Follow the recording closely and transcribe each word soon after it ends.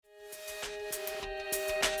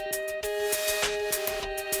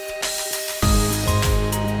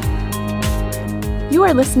You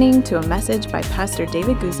are listening to a message by Pastor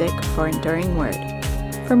David Guzik for Enduring Word.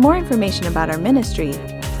 For more information about our ministry,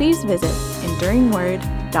 please visit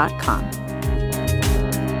enduringword.com.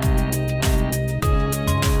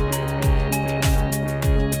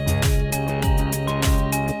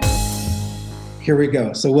 Here we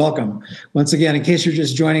go. So welcome. Once again, in case you're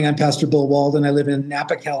just joining, I'm Pastor Bill Walden. I live in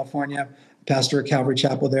Napa, California, pastor at Calvary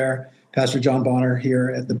Chapel there. Pastor John Bonner here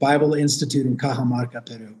at the Bible Institute in Cajamarca,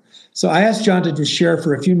 Peru. So I asked John to just share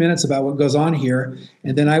for a few minutes about what goes on here,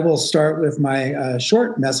 and then I will start with my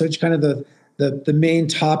short message, kind of the main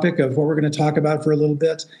topic of what we're going to talk about for a little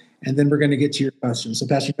bit, and then we're going to get to your questions. So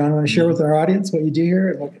Pastor John, want to share with our audience what you do here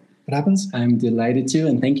and what happens? I'm delighted to,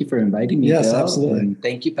 and thank you for inviting me. Yes, Bill. absolutely. And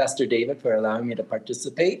thank you, Pastor David, for allowing me to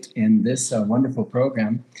participate in this wonderful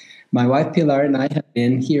program. My wife, Pilar, and I have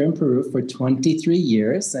been here in Peru for 23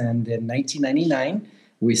 years, and in 1999,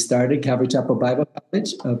 we started Calvary Chapel Bible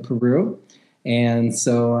College of Peru. And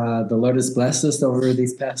so the Lord has blessed us over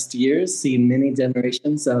these past years, seeing many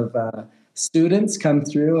generations of students come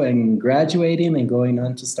through and graduating and going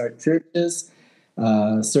on to start churches,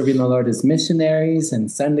 serving the Lord as missionaries and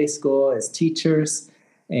Sunday school, as teachers,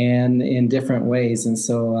 and in different ways. And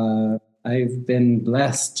so I've been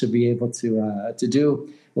blessed to be able to do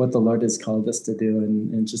what the Lord has called us to do,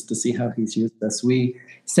 and just to see how he's used us. We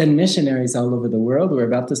send missionaries all over the world. We're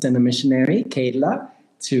about to send a missionary, Kayla,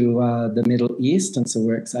 to the Middle East, and so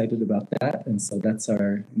we're excited about that. And so that's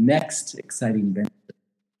our next exciting venture.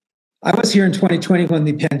 I was here in 2020 when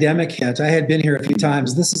the pandemic hit. I had been here a few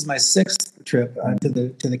times. This is my sixth trip to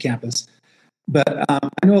the campus. But I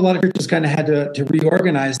know a lot of churches kind of had to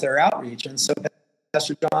reorganize their outreach. And so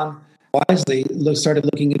Pastor John wisely started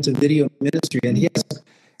looking into video ministry. And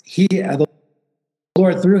the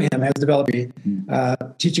Lord through him has developed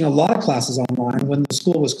teaching a lot of classes online. When the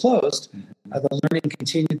school was closed, the learning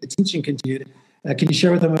continued, the teaching continued. Can you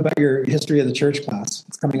share with them about your history of the church class?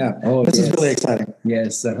 It's coming up. This is really exciting.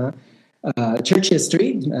 Yes. Church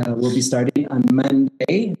history will be starting on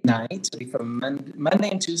Monday night, from Monday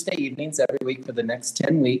and Tuesday evenings every week for the next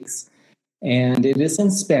 10 weeks. And it is in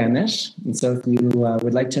Spanish. And so if you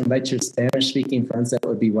would like to invite your Spanish-speaking friends, that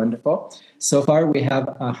would be wonderful. So far, we have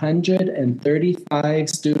 135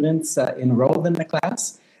 students enrolled in the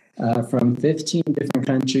class from 15 different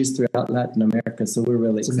countries throughout Latin America. So we're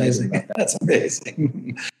really excited about that. That's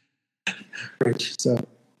amazing. Great.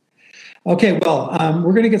 Okay,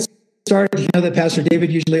 we're going to get started. You know that Pastor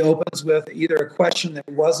David usually opens with either a question that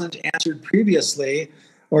wasn't answered previously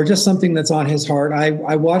or just something that's on his heart. I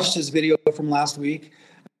watched his video from last week.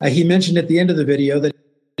 He mentioned at the end of the video that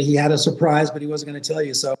he had a surprise, but he wasn't going to tell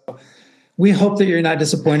you. So we hope that you're not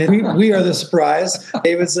disappointed. We are the surprise.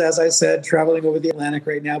 David's, as I said, traveling over the Atlantic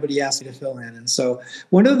right now, but he asked me to fill in. And so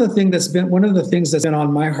one of the things that's been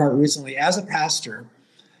on my heart recently as a pastor,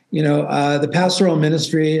 the pastoral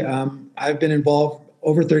ministry, I've been involved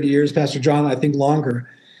over 30 years, Pastor John, I think longer.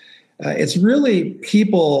 It's really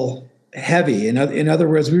people heavy. In other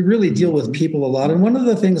words, we really deal with people a lot. And one of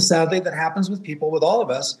the things, sadly, that happens with people, with all of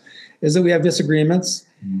us, is that we have disagreements.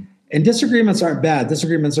 And disagreements aren't bad.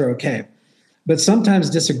 Disagreements are okay. But sometimes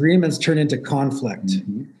disagreements turn into conflict.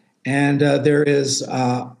 And there is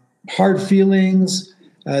hard feelings.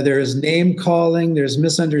 There is name calling. There's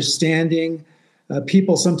misunderstanding.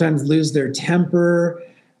 People sometimes lose their temper.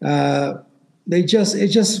 It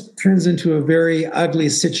just turns into a very ugly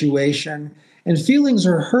situation. And feelings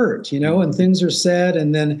are hurt, and things are said.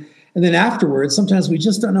 And then afterwards, sometimes we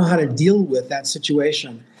just don't know how to deal with that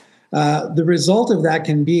situation. The result of that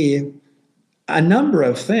can be a number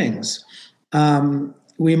of things.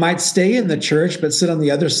 We might stay in the church, but sit on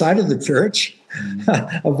the other side of the church,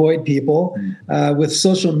 avoid people. With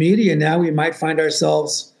social media now, we might find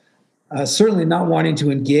ourselves certainly not wanting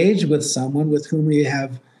to engage with someone with whom we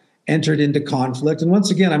have entered into conflict. And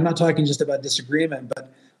once again, I'm not talking just about disagreement,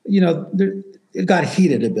 but it got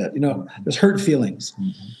heated a bit. There's hurt feelings.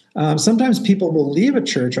 Sometimes people will leave a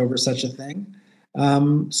church over such a thing.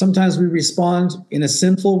 Sometimes we respond in a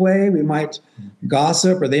sinful way. We might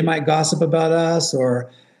gossip, or they might gossip about us, or,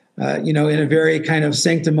 in a very kind of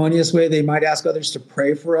sanctimonious way, they might ask others to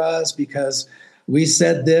pray for us because we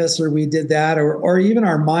said this or we did that, or even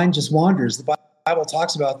our mind just wanders. The Bible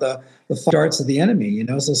talks about the darts of the enemy,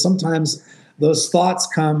 so sometimes those thoughts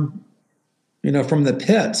come from the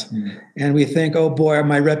pit, and we think, oh boy,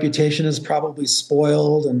 my reputation is probably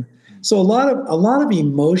spoiled. And so a lot of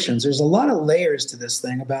emotions, there's a lot of layers to this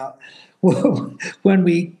thing about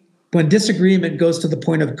when disagreement goes to the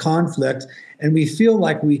point of conflict and we feel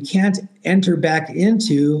like we can't enter back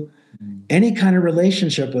into any kind of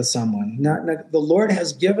relationship with someone. The Lord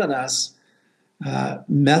has given us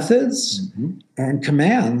methods and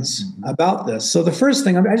commands about this. So the first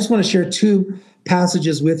thing, I just want to share two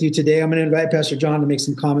passages with you today. I'm going to invite Pastor John to make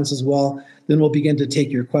some comments as well. Then we'll begin to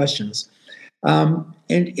take your questions. In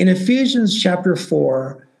Ephesians chapter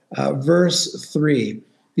 4, verse 3,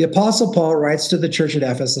 the Apostle Paul writes to the church at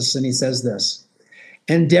Ephesus, and he says this: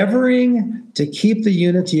 endeavoring to keep the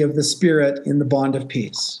unity of the Spirit in the bond of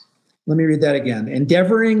peace. Let me read that again.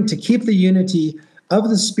 Endeavoring to keep the unity of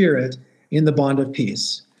the Spirit in the bond of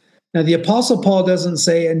peace. Now, the Apostle Paul doesn't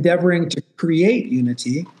say endeavoring to create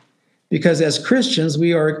unity, because as Christians,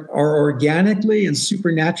 we are organically and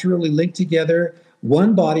supernaturally linked together,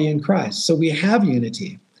 one body in Christ. So we have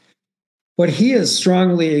unity. What he is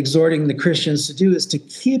strongly exhorting the Christians to do is to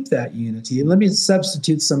keep that unity. And let me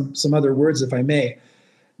substitute some other words, if I may.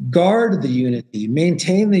 Guard the unity,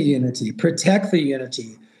 maintain the unity, protect the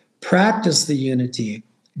unity, practice the unity,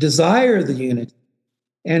 desire the unity.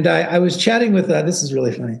 And I was chatting with, this is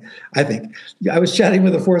really funny, I think. I was chatting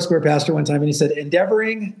with a Foursquare pastor one time, and he said,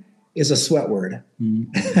 endeavoring is a sweat word.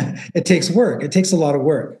 It takes work. It takes a lot of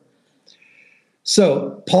work.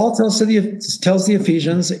 So Paul tells the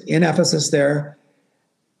Ephesians in Ephesus there,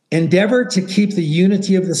 endeavor to keep the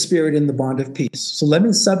unity of the Spirit in the bond of peace. So let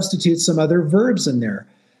me substitute some other verbs in there.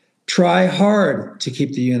 Try hard to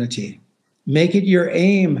keep the unity. Make it your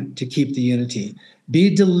aim to keep the unity.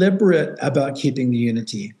 Be deliberate about keeping the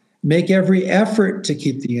unity. Make every effort to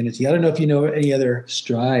keep the unity. I don't know if you know any other.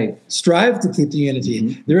 Strive to keep the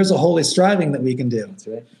unity. There is a holy striving that we can do. That's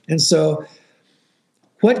right. And so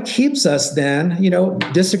what keeps us then,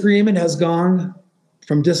 disagreement has gone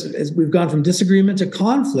from, we've gone from disagreement to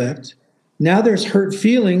conflict. Now there's hurt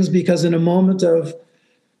feelings because in a moment of,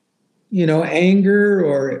 anger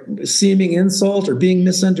or seeming insult or being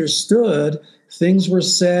misunderstood, things were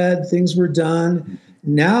said, things were done.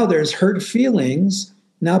 Now there's hurt feelings.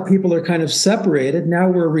 Now people are kind of separated. Now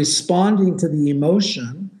we're responding to the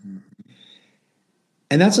emotion.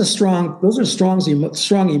 And those are strong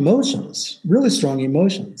emotions, really strong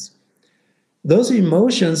emotions. Those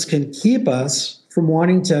emotions can keep us from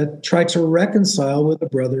wanting to try to reconcile with a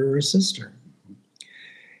brother or a sister.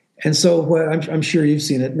 And so what I'm sure you've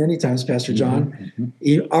seen it many times, Pastor John,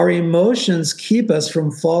 our emotions keep us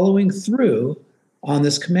from following through on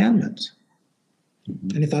this commandment.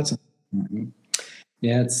 Any thoughts on that?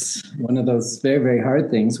 Yeah, it's one of those very, very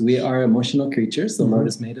hard things. We are emotional creatures. The Lord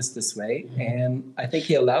has made us this way. And I think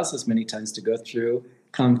he allows us many times to go through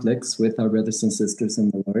conflicts with our brothers and sisters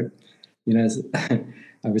in the Lord. As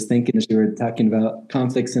I was thinking as you were talking about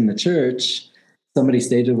conflicts in the church, somebody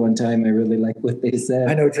stated one time, I really like what they said.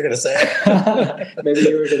 I know what you're going to say. Maybe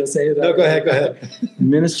you were going to say that. No, go ahead.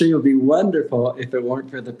 Ministry would be wonderful if it weren't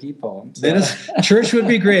for the people. So. Church would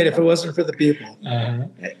be great if it wasn't for the people.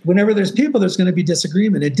 Whenever there's people, there's going to be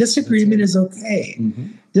disagreement. And disagreement is okay.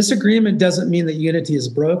 Disagreement doesn't mean that unity is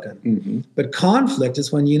broken. But conflict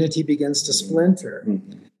is when unity begins to splinter.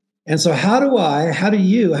 And so how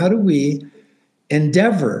do we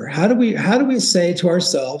endeavor? How do we say to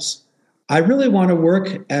ourselves, I really want to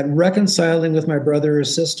work at reconciling with my brother or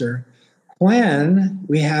sister when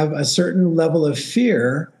we have a certain level of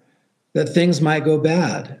fear that things might go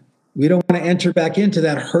bad. We don't want to enter back into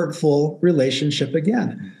that hurtful relationship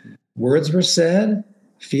again. Words were said,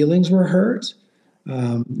 feelings were hurt,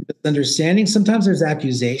 misunderstanding. Sometimes there's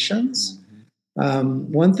accusations.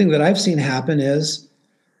 One thing that I've seen happen is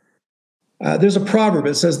there's a proverb.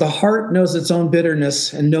 It says, the heart knows its own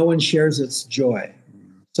bitterness and no one shares its joy.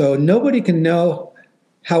 So nobody can know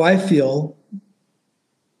how I feel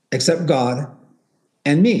except God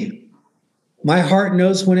and me. My heart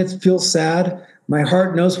knows when it feels sad. My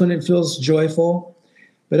heart knows when it feels joyful.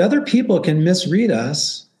 But other people can misread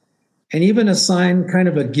us and even assign kind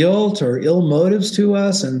of a guilt or ill motives to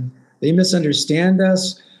us, and they misunderstand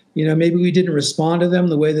us. Maybe we didn't respond to them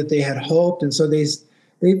the way that they had hoped. And so they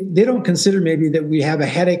don't consider maybe that we have a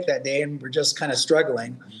headache that day and we're just kind of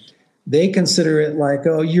struggling. They consider it like,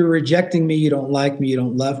 oh, you're rejecting me, you don't like me, you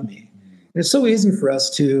don't love me. And it's so easy for us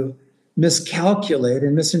to miscalculate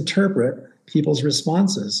and misinterpret people's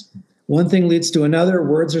responses. One thing leads to another.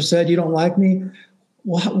 Words are said, you don't like me.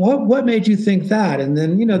 Well, what made you think that? And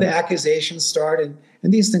then, the accusations start and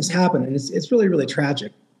these things happen. And it's really, really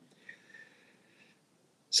tragic.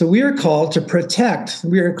 So we are called to protect.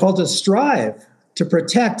 We are called to strive to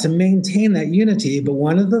protect, to maintain that unity. But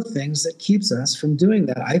one of the things that keeps us from doing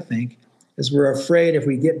that, I think, is we're afraid if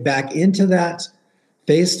we get back into that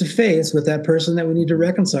face-to-face with that person that we need to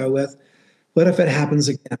reconcile with, what if it happens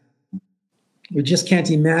again? We just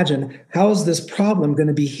can't imagine, how is this problem going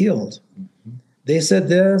to be healed? They said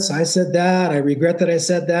this, I said that, I regret that I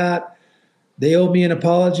said that. They owe me an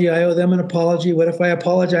apology. I owe them an apology. What if I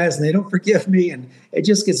apologize and they don't forgive me? And it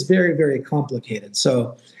just gets very, very complicated.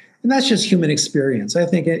 So, and that's just human experience. I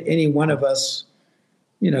think any one of us,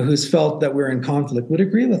 who's felt that we're in conflict would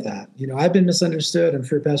agree with that. I've been misunderstood. I'm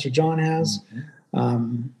sure Pastor John has.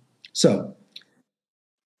 So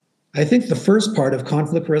I think the first part of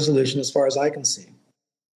conflict resolution, as far as I can see,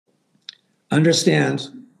 understand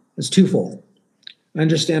is twofold.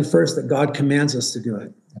 Understand first that God commands us to do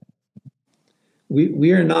it.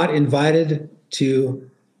 We are not invited to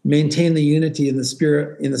maintain the unity in the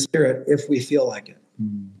spirit if we feel like it,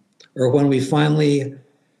 or when we finally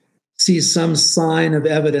see some sign of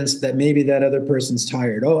evidence that maybe that other person's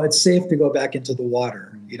tired. Oh, it's safe to go back into the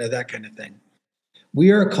water, that kind of thing. We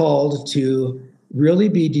are called to really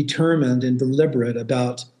be determined and deliberate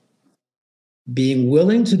about being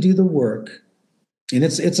willing to do the work. And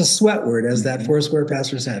it's a sweat word, as that Foursquare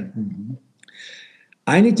pastor said.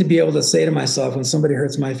 I need to be able to say to myself when somebody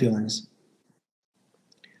hurts my feelings,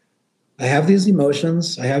 I have these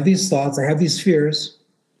emotions, I have these thoughts, I have these fears,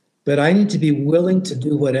 but I need to be willing to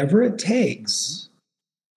do whatever it takes.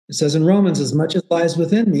 It says in Romans, as much as lies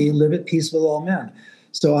within me, live at peace with all men.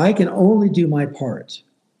 So I can only do my part.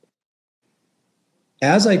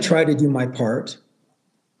 As I try to do my part,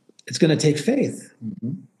 it's going to take faith.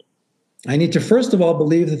 I need to, first of all,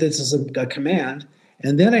 believe that this is a command,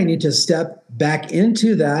 and then I need to step back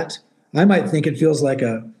into that. I might think it feels like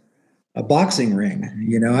a boxing ring.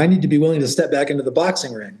 I need to be willing to step back into the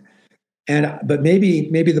boxing ring. But maybe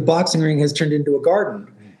the boxing ring has turned into a garden,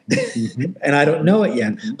 and I don't know it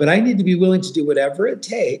yet. But I need to be willing to do whatever it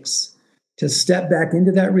takes to step back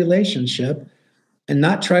into that relationship and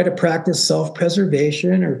not try to practice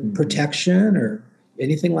self-preservation or protection or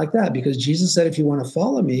anything like that. Because Jesus said, if you want to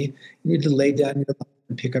follow me, you need to lay down your life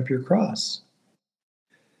and pick up your cross.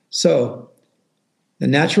 So the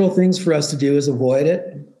natural things for us to do is avoid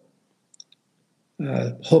it,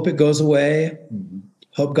 hope it goes away,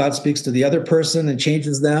 hope God speaks to the other person and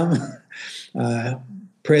changes them,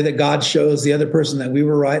 pray that God shows the other person that we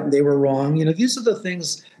were right and they were wrong. These are the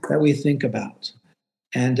things that we think about,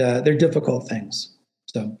 and they're difficult things.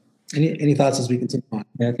 So any thoughts as we continue on?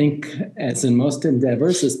 I think, as in most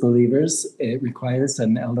endeavors as believers, it requires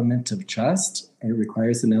an element of trust. It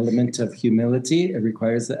requires an element of humility. It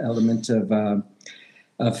requires an element of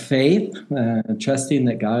faith, trusting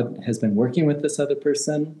that God has been working with this other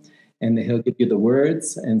person and that he'll give you the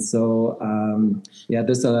words. And so,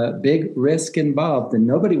 there's a big risk involved, and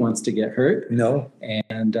nobody wants to get hurt. No.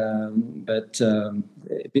 But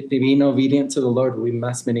being obedient to the Lord, we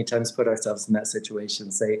must many times put ourselves in that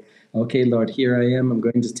situation. Say, okay, Lord, here I am. I'm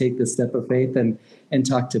going to take this step of faith and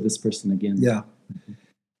talk to this person again. Yeah.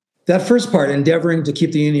 That first part, endeavoring to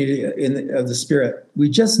keep the unity of the Spirit, we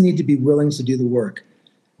just need to be willing to do the work.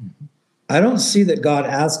 I don't see that God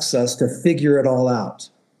asks us to figure it all out.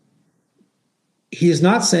 He's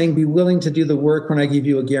not saying be willing to do the work when I give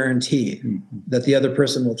you a guarantee that the other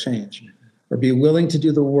person will change, or be willing to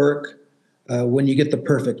do the work when you get the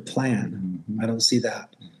perfect plan. I don't see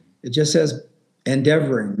that. It just says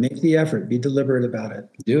endeavoring, make the effort, be deliberate about it.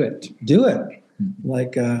 Do it. Do it.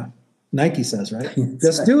 Like Nike says, right?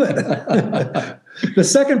 Just do it. The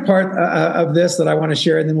second part of this that I want to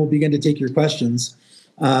share, and then we'll begin to take your questions.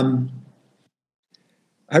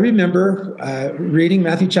 I remember reading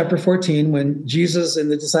Matthew chapter 14 when Jesus and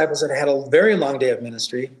the disciples had a very long day of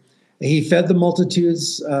ministry. He fed the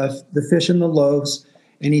multitudes, the fish and the loaves,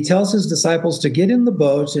 and he tells his disciples to get in the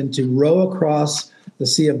boat and to row across the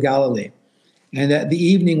Sea of Galilee. And that the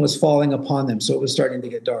evening was falling upon them, so it was starting to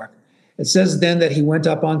get dark. It says then that he went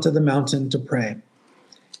up onto the mountain to pray.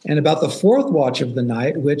 And about the fourth watch of the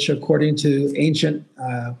night, which according to ancient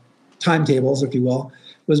timetables, if you will,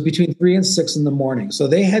 was between 3 and 6 in the morning. So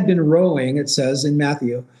they had been rowing, it says in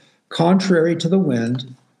Matthew, contrary to the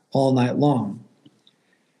wind all night long.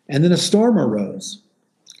 And then a storm arose.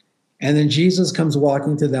 And then Jesus comes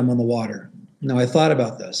walking to them on the water. Now, I thought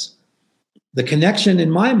about this. The connection in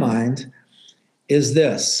my mind is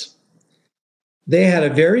this. They had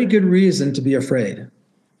a very good reason to be afraid.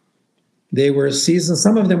 They were seasoned,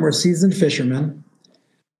 some of them were seasoned fishermen.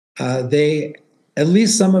 At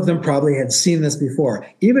least some of them probably had seen this before.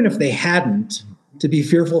 Even if they hadn't, to be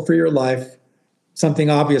fearful for your life, something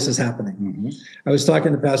obvious is happening. I was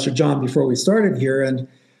talking to Pastor John before we started here, and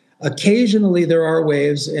occasionally there are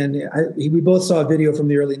waves, and we both saw a video from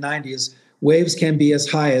the early 90s. Waves can be as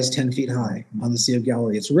high as 10 feet high on the Sea of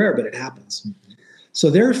Galilee. It's rare, but it happens. So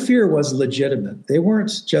their fear was legitimate. They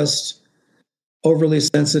weren't just overly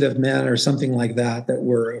sensitive men or something like that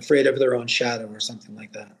were afraid of their own shadow or something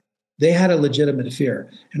like that. They had a legitimate fear.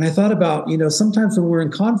 And I thought about, sometimes when we're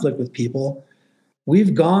in conflict with people,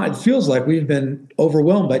 it feels like we've been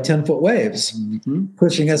overwhelmed by 10-foot waves,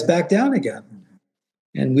 pushing us back down again.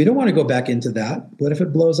 And we don't want to go back into that. What if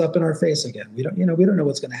it blows up in our face again? We don't know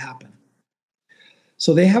what's going to happen.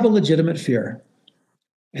 So they have a legitimate fear.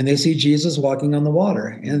 And they see Jesus walking on the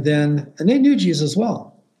water. And they knew Jesus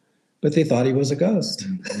well, but they thought he was a ghost.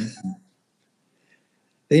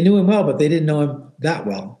 They knew him well, but they didn't know him that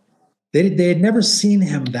well. They had never seen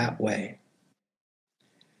him that way.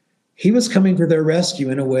 He was coming to their rescue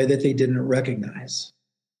in a way that they didn't recognize.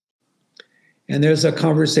 And there's a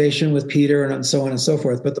conversation with Peter and so on and so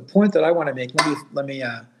forth. But the point that I want to make, let me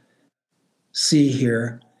see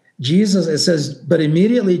here. Jesus, it says, but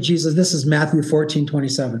immediately Jesus, this is Matthew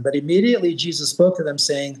 14:27. But immediately Jesus spoke to them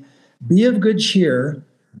saying, be of good cheer.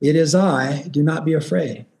 It is I. Do not be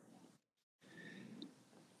afraid.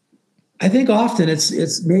 I think often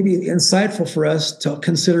it's maybe insightful for us to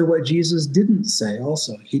consider what Jesus didn't say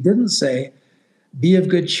also. He didn't say, be of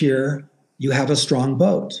good cheer. You have a strong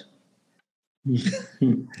boat.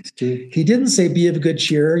 He didn't say, be of good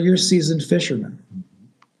cheer. You're seasoned fishermen.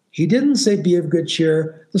 He didn't say, be of good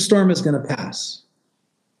cheer, the storm is going to pass.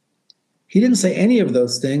 He didn't say any of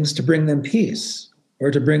those things to bring them peace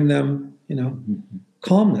or to bring them,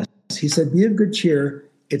 calmness. He said, be of good cheer,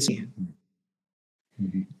 it's me.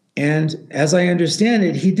 And as I understand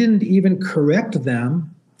it, he didn't even correct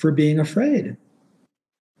them for being afraid.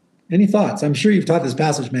 Any thoughts? I'm sure you've taught this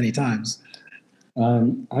passage many times.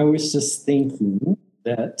 I was just thinking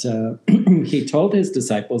that he told his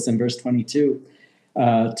disciples in verse 22,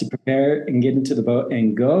 to prepare and get into the boat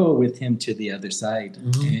and go with him to the other side.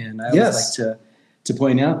 And I always like to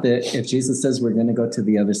point out that if Jesus says we're going to go to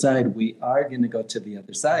the other side, we are going to go to the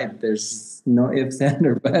other side. There's no ifs, and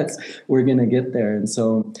or buts. We're going to get there. And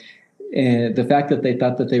so the fact that they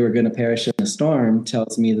thought that they were going to perish in a storm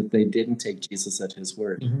tells me that they didn't take Jesus at his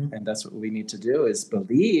word. And that's what we need to do, is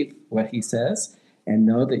believe what he says and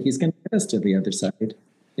know that he's going to get us to the other side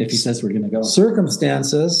if he says we're going to go.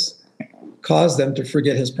 Circumstances cause them to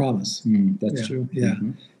forget his promise. That's true. Yeah.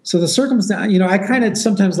 So the circumstance, I kind of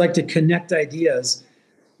sometimes like to connect ideas.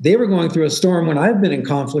 They were going through a storm. When I've been in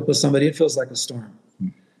conflict with somebody, it feels like a storm.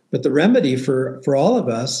 But the remedy for all of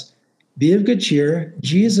us, be of good cheer.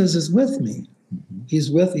 Jesus is with me. He's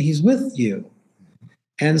with you.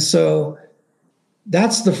 And so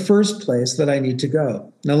that's the first place that I need to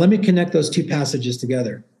go. Now let me connect those two passages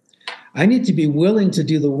together. I need to be willing to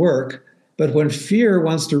do the work. But when fear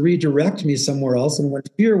wants to redirect me somewhere else, and when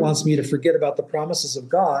fear wants me to forget about the promises of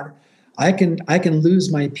God, I can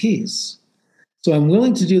lose my peace. So I'm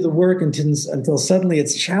willing to do the work until suddenly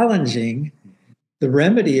it's challenging. The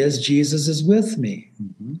remedy is Jesus is with me.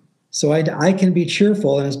 So I can be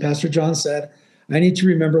cheerful. And as Pastor John said, I need to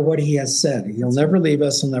remember what he has said. He'll never leave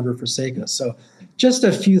us. He'll never forsake us. So just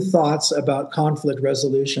a few thoughts about conflict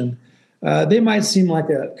resolution. They might seem like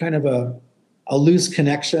a kind of a loose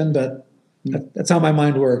connection, but that's how my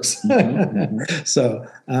mind works. So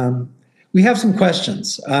we have some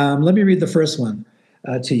questions. Let me read the first one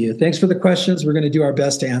to you. Thanks for the questions. We're going to do our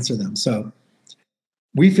best to answer them. So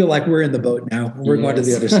we feel like we're in the boat now. We're going to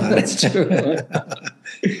the other side. That's true.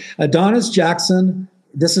 Adonis Jackson,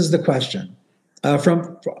 this is the question.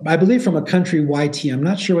 I believe from a country YT. I'm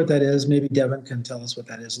not sure what that is. Maybe Devin can tell us what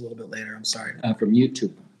that is a little bit later. I'm sorry. From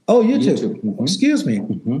YouTube. Oh, YouTube. Excuse me.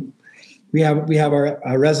 We have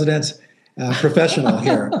our resident professional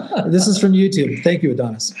here. This is from YouTube. Thank you,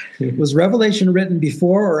 Adonis. Was Revelation written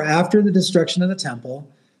before or after the destruction of the temple?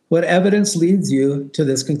 What evidence leads you to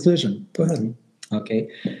this conclusion? Go ahead. Okay.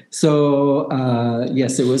 So,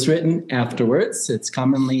 yes, it was written afterwards. It's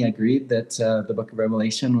commonly agreed that the book of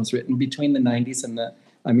Revelation was written between the 90s and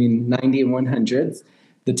 90 and 100s.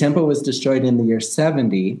 The temple was destroyed in the year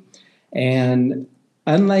 70. And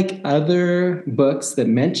unlike other books that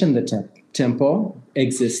mention the temple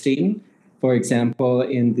existing, for example,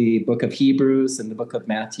 in the book of Hebrews and the book of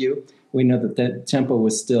Matthew, we know that the temple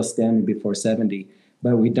was still standing before 70.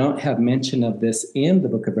 But we don't have mention of this in the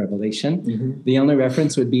book of Revelation. The only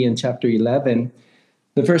reference would be in chapter 11,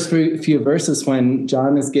 the first few verses when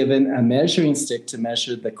John is given a measuring stick to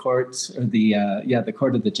measure the court, or the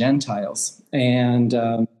court of the Gentiles.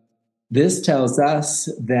 And this tells us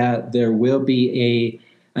that there will be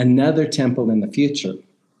another temple in the future.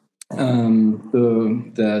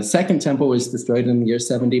 The second temple was destroyed in the year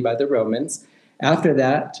 70 by the Romans. After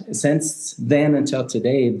that, since then until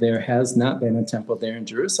today, there has not been a temple there in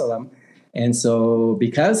Jerusalem. And so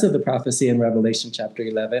because of the prophecy in Revelation chapter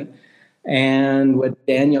 11, And what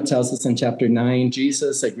Daniel tells us in chapter 9,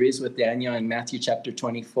 Jesus agrees with Daniel in Matthew chapter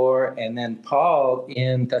 24. And then Paul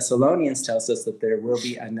in Thessalonians tells us that there will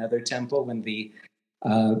be another temple when the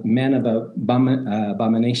man of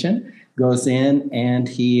abomination goes in and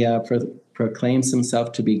he proclaims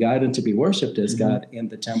himself to be God and to be worshipped as God in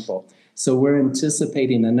the temple. So we're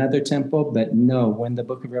anticipating another temple, but no, when the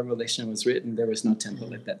book of Revelation was written, there was no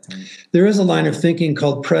temple at that time. There is a line of thinking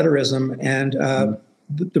called preterism, and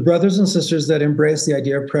the brothers and sisters that embrace the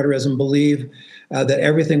idea of preterism believe that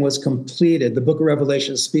everything was completed. The book of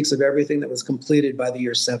Revelation speaks of everything that was completed by the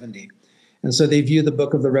year 70. And so they view the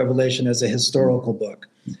book of the Revelation as a historical book.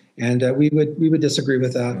 And we would disagree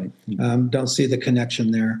with that. Don't see the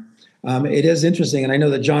connection there. It is interesting, and I know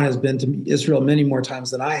that John has been to Israel many more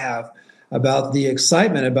times than I have, about the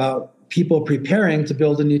excitement about people preparing to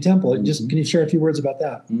build a new temple. Just can you share a few words about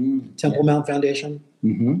that? Temple Mount Foundation?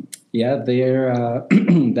 Yeah, they're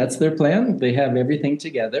that's their plan. They have everything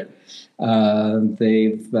together.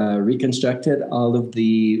 They've reconstructed all of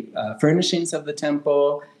the furnishings of the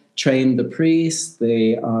temple, trained the priests.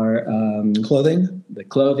 They are Clothing? The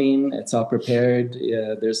clothing, it's all prepared.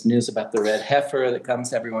 There's news about the red heifer that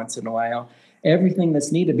comes every once in a while. Everything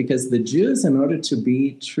that's needed, because the Jews, in order to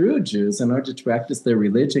be true Jews, in order to practice their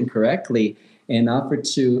religion correctly, in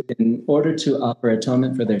order to offer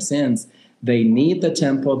atonement for their sins, they need the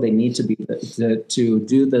temple. They need to do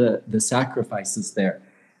the sacrifices there.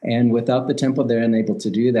 And without the temple, they're unable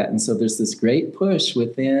to do that. And so there's this great push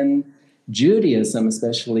within Judaism,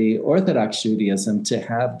 especially Orthodox Judaism, to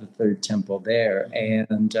have the third temple there.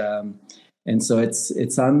 And so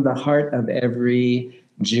it's on the heart of every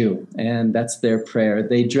Jew, and that's their prayer.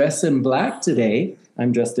 They dress in black today.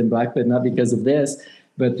 I'm dressed in black, but not because of this.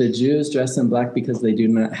 But the Jews dress in black because they do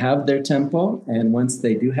not have their temple. And once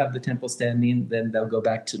they do have the temple standing, then they'll go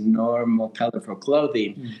back to normal, colorful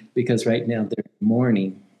clothing, because right now they're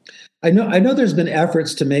mourning. I know there's been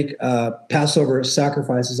efforts to make Passover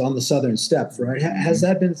sacrifices on the southern steps, right?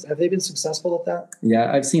 Have they been successful at that?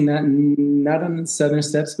 Yeah, I've seen that not on the southern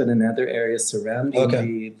steps, but in other areas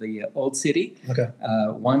surrounding the old city,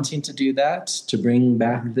 wanting to do that, to bring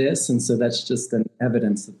back this. And so that's just an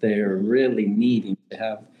evidence that they're really needing to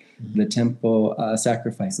have the temple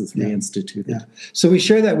sacrifices reinstituted. Yeah. So we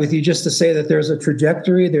share that with you just to say that there's a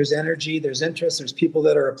trajectory, there's energy, there's interest, there's people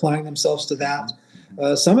that are applying themselves to that.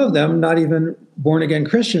 Some of them not even born-again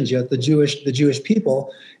Christians yet, the Jewish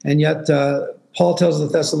people, and yet Paul tells the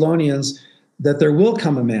Thessalonians that there will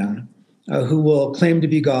come a man who will claim to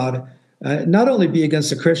be God, not only be against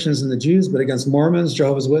the Christians and the Jews, but against Mormons,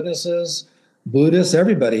 Jehovah's Witnesses, Buddhists,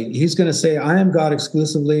 everybody. He's going to say, I am God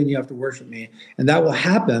exclusively, and you have to worship me. And that will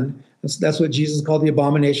happen. That's what Jesus called the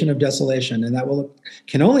abomination of desolation, and that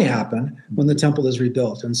can only happen when the temple is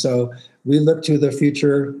rebuilt. And so we look to the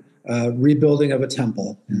future rebuilding of a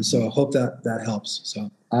temple, and so I hope that helps.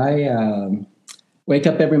 So I wake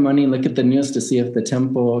up every morning, look at the news to see if the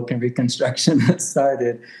temple reconstruction has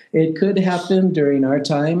started. It could happen during our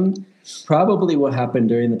time. Probably will happen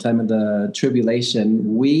during the time of the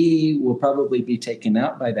tribulation. We will probably be taken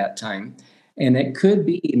out by that time, and it could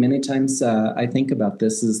be. Many times I think about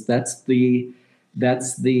this. That's the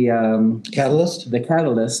catalyst. The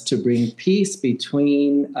catalyst to bring peace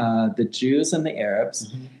between the Jews and the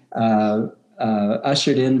Arabs.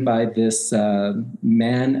 Ushered in by this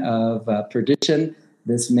man of perdition,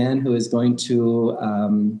 this man who is going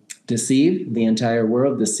to deceive the entire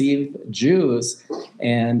world, deceive Jews,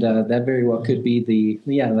 and that very well could be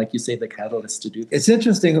like you say, the catalyst to do this. It's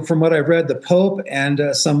interesting, from what I've read, the Pope and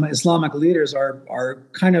some Islamic leaders are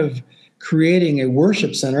kind of creating a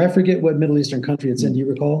worship center. I forget what Middle Eastern country it's in. Do you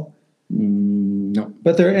recall? No.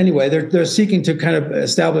 But they're seeking to kind of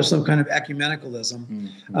establish some kind of ecumenicalism.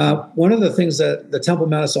 One of the things that the Temple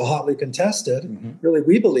Mount is so hotly contested, really,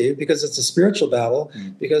 we believe, because it's a spiritual battle,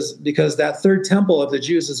 because that third temple of the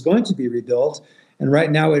Jews is going to be rebuilt, and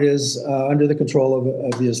right now it is under the control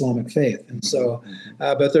of the Islamic faith. And so,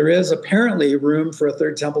 but there is apparently room for a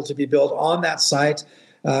third temple to be built on that site.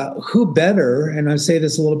 Who better, and I say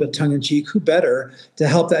this a little bit tongue-in-cheek, who better to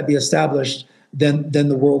help that be established than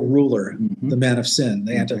the world ruler, the man of sin,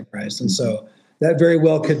 the Antichrist. And so that very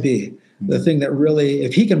well could be the thing that really,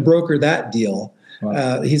 if he can broker that deal,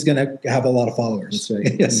 he's going to have a lot of followers.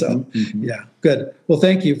 That's right. Yeah, good. Well,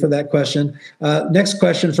 thank you for that question. Next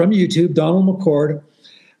question from YouTube, Donald McCord.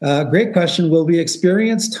 Great question. Will we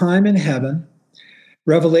experience time in heaven?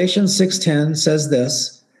 Revelation 6:10 says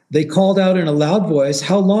this: they called out in a loud voice,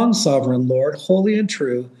 "How long, sovereign Lord, holy and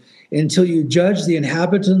true, until you judge the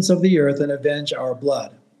inhabitants of the earth and avenge our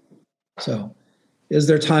blood?" So, is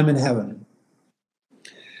there time in heaven?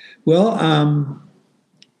 Well,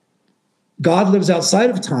 God lives outside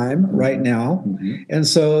of time right now, and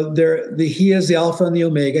so He is the Alpha and the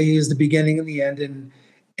Omega. He is the beginning and the end,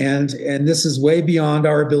 and this is way beyond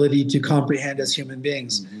our ability to comprehend as human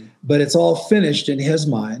beings. But it's all finished in His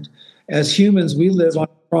mind. As humans, we live on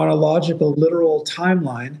a chronological, literal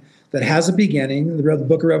timeline that has a beginning. The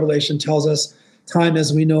Book of Revelation tells us time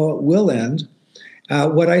as we know it will end.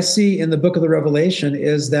 What I see in the Book of the Revelation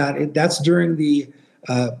is that that's during the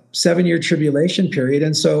 7-year tribulation period,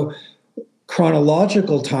 and so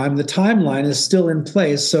chronological time, the timeline is still in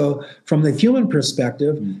place. So from the human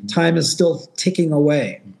perspective, time is still ticking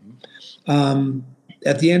away.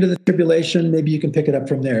 At the end of the tribulation, maybe you can pick it up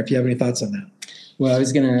from there if you have any thoughts on that. Well, I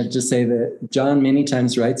was going to just say that John many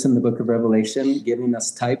times writes in the Book of Revelation, giving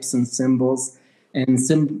us types and symbols and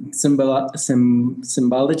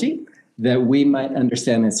symbology that we might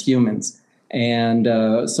understand as humans. And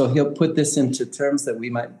so he'll put this into terms that we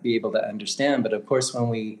might be able to understand. But of course, when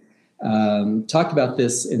we talk about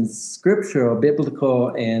this in scriptural, biblical,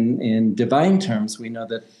 and in divine terms, we know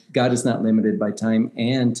that God is not limited by time,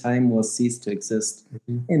 and time will cease to exist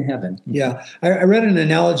in heaven. Yeah, I read an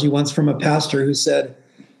analogy once from a pastor who said,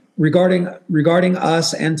 regarding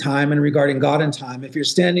us and time, and regarding God and time, if you're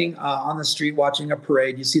standing on the street watching a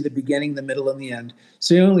parade, you see the beginning, the middle, and the end.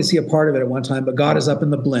 So you only see a part of it at one time, but God is up in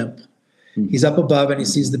the blimp. He's up above, and He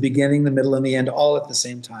sees the beginning, the middle, and the end all at the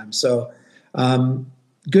same time. So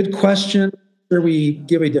good question. Sure, we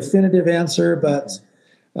give a definitive answer, but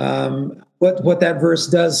what that verse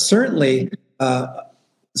does certainly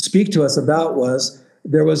speak to us about was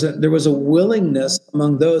there was a willingness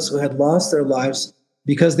among those who had lost their lives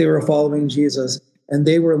because they were following Jesus, and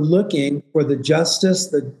they were looking for the justice,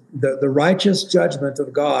 the righteous judgment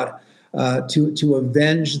of God to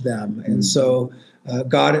avenge them, and so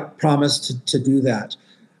God promised to do that.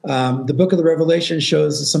 The Book of the Revelation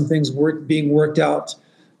shows some things being worked out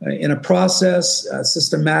in a process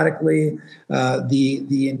systematically.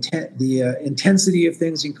 The intensity of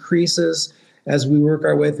things increases as we work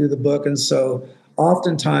our way through the book, and so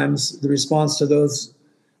oftentimes the response to those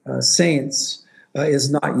saints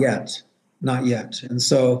is not yet. And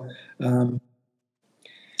so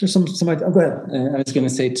there's some. Go ahead. I was going to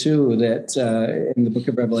say too that in the Book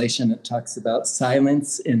of Revelation it talks about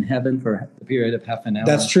silence in heaven for the period of half an hour.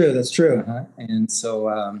 That's true. And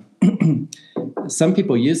so some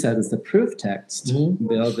people use that as the proof text,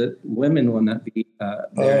 Bill, that women will not be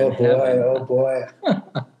there in heaven. Oh boy.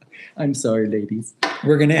 I'm sorry, ladies.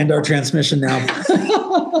 We're going to end our transmission now.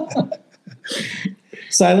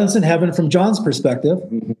 Silence in heaven from John's perspective,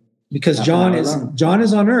 because John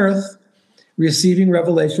is on earth receiving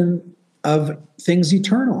revelation of things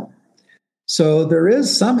eternal. So there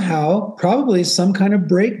is somehow probably some kind of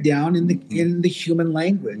breakdown in the human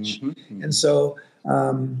language. And so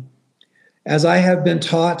as I have been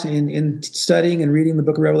taught in studying and reading the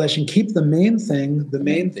Book of Revelation, keep the main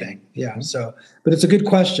thing. Yeah. So, but it's a good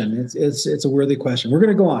question. It's a worthy question. We're going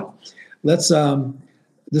to go on. Let's.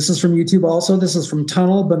 This is from YouTube also. This is from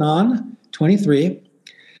Tunnel Banan 23.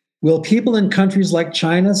 Will people in countries like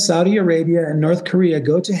China, Saudi Arabia, and North Korea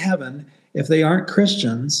go to heaven if they aren't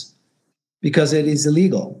Christians because it is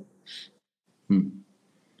illegal? Let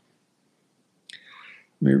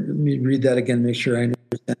me read that again, make sure I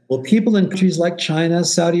understand. Will people in countries like China,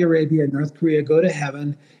 Saudi Arabia, and North Korea go to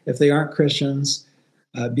heaven if they aren't Christians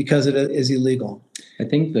because it is illegal? I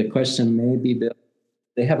think the question may be, Bill,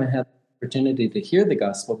 they haven't had the opportunity to hear the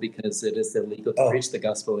gospel because it is illegal to preach the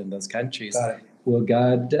gospel in those countries. Got it. Will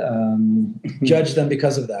God judge them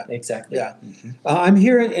because of that? Exactly. Yeah. I'm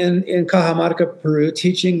here in Cajamarca, Peru,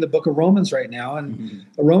 teaching the book of Romans right now. And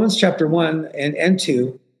Romans chapter 1 and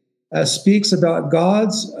 2 speaks about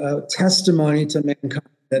God's testimony to mankind.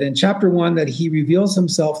 That in chapter 1, that He reveals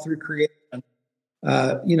Himself through creation.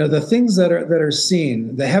 The things that are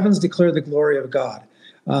seen, the heavens declare the glory of God.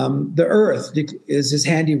 The earth is His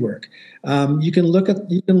handiwork. You can look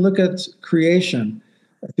at creation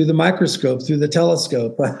through the microscope, through the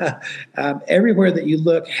telescope. Everywhere that you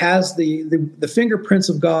look has the fingerprints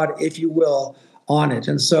of God, if you will, on it.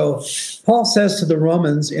 And so Paul says to the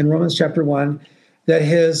Romans in Romans chapter 1 that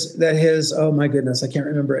his oh my goodness, I can't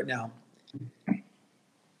remember it now.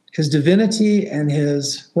 His divinity and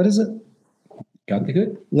his, what is it?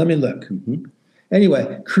 Godhood? Let me look.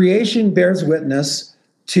 Anyway, creation bears witness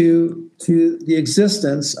to the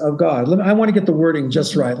existence of God. I want to get the wording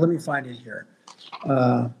just right. Let me find it here.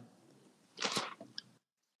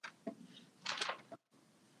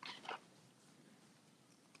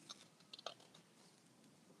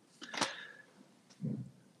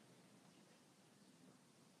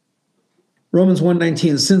 Romans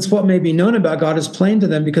 1:19, since what may be known about God is plain to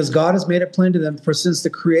them because God has made it plain to them. For since the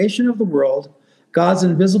creation of the world, God's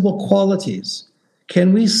invisible qualities,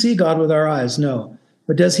 can we see God with our eyes? No.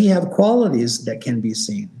 But does he have qualities that can be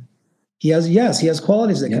seen? He has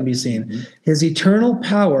qualities that can be seen. Mm-hmm. His eternal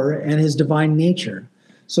power and his divine nature.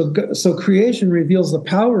 So creation reveals the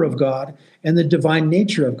power of God and the divine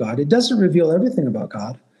nature of God. It doesn't reveal everything about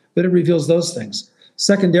God, but it reveals those things.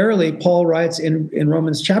 Secondarily, Paul writes in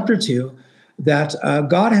Romans chapter 2 that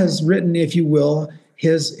God has written, if you will,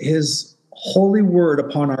 his holy word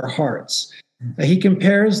upon our hearts. He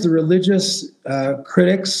compares the religious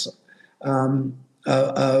critics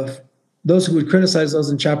of those who would criticize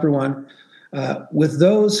those in chapter 1 with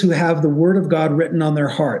those who have the word of God written on their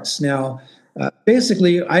hearts. Now,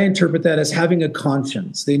 basically, I interpret that as having a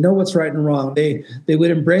conscience. They know what's right and wrong. They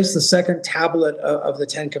would embrace the second tablet of the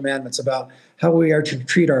Ten Commandments about how we are to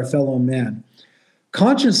treat our fellow man.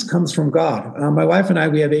 Conscience comes from God. My wife and I,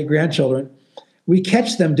 we have 8 grandchildren. We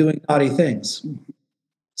catch them doing naughty things.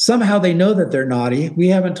 Somehow they know that they're naughty. We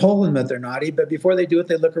haven't told them that they're naughty, but before they do it,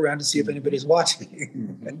 they look around to see if anybody's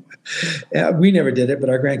watching. We never did it, but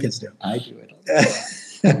our grandkids do. I do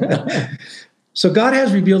it. So God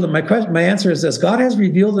has revealed him. My answer is this: God has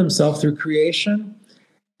revealed himself through creation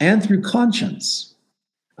and through conscience.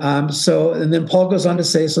 And then Paul goes on to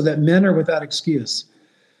say, so that men are without excuse.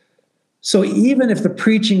 So even if the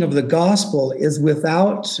preaching of the gospel is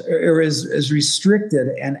without or is restricted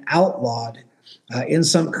and outlawed in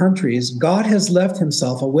some countries, God has left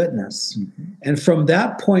himself a witness. Mm-hmm. And from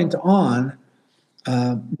that point on,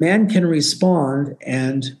 man can respond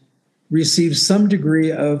and receive some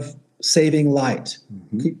degree of saving light.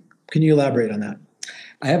 Mm-hmm. Can you elaborate on that?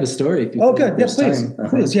 I have a story. If you good. Yes, please.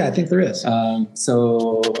 Please. Yeah, I think there is.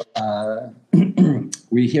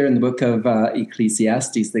 We hear in the book of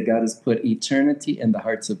Ecclesiastes that God has put eternity in the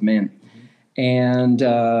hearts of men. Mm-hmm. And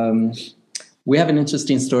we have an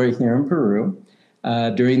interesting story here in Peru.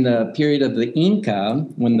 During the period of the Inca,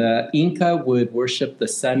 when the Inca would worship the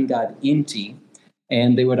sun god Inti,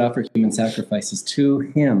 and they would offer human sacrifices to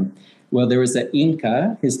him. Well, there was an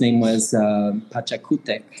Inca, his name was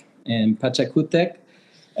Pachacutec, and Pachacutec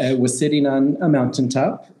was sitting on a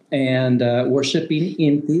mountaintop and worshiping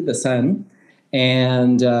Inti, the sun,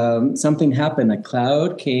 and something happened. A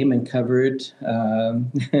cloud came and covered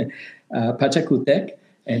Pachacutec,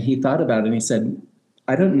 and he thought about it, and he said,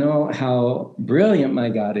 I don't know how brilliant my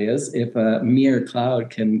God is if a mere cloud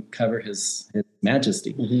can cover his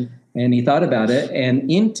majesty. Mm-hmm. And he thought about it, and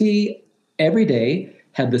Inti every day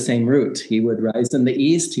had the same route. He would rise in the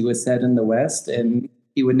east, he would set in the west, and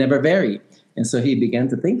he would never vary. And so he began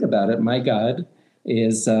to think about it. My God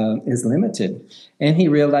is limited. And he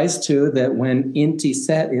realized, too, that when Inti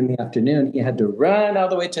set in the afternoon, he had to run all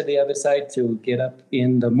the way to the other side to get up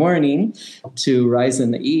in the morning to rise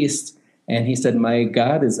in the east. And he said, my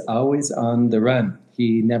God is always on the run.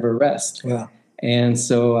 He never rests. Wow. And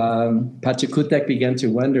so Pachacutec began to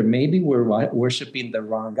wonder, maybe we're worshiping the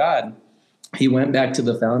wrong God. He went back to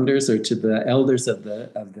the founders or to the elders of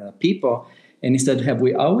the people, and he said, have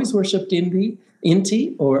we always worshipped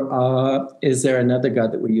Inti, or is there another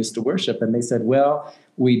God that we used to worship? And they said, well,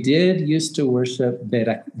 we did used to worship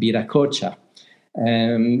Viracocha.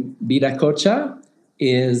 Viracocha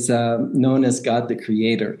is known as God the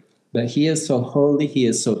Creator. But he is so holy, he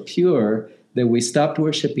is so pure, that we stopped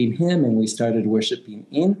worshiping him and we started worshiping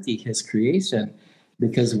Inti, his creation,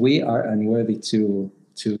 because we are unworthy to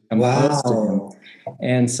come close to him.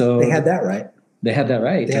 And so they had that right. They had that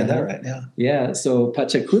right. They had that right. Yeah. Yeah. So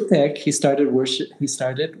Pachacutec, he started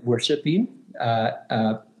worshiping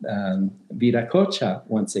Viracocha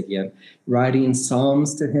once again, writing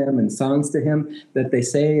psalms to him and songs to him that they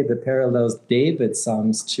say that parallels David's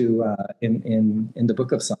psalms to in the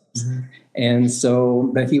book of Psalms. Mm-hmm. And so,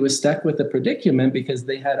 but he was stuck with a predicament because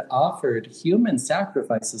they had offered human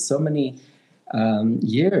sacrifices so many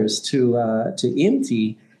years to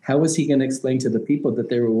Inti. How was he going to explain to the people that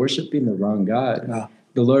they were worshiping the wrong God? Wow.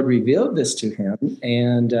 The Lord revealed this to him,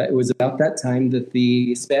 and it was about that time that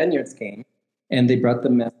the Spaniards came. And they brought the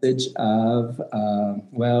message of,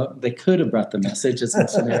 they could have brought the message as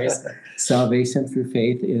missionaries, salvation through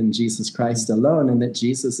faith in Jesus Christ alone, and that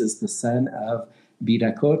Jesus is the son of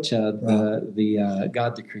Viracocha, the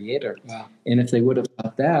God, the Creator. Wow. And if they would have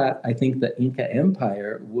taught that, I think the Inca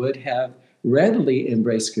Empire would have readily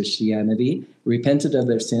embraced Christianity, repented of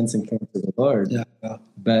their sins, and came to the Lord. Yeah.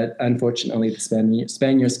 But unfortunately, the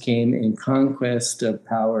Spaniards came in conquest of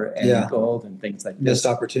power and gold and things like this. Missed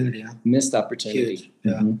opportunity. Huh? Missed opportunity. Huge.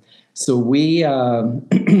 Yeah. Mm-hmm. So we,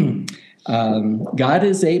 God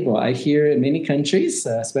is able. I hear in many countries,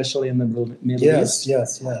 especially in the Middle East,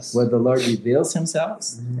 yes. where the Lord reveals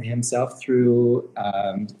himself through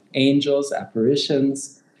angels,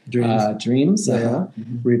 apparitions, dreams,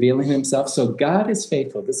 revealing himself. So God is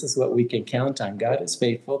faithful. This is what we can count on. God is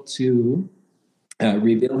faithful to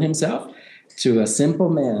reveal himself to a simple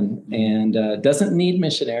man, and doesn't need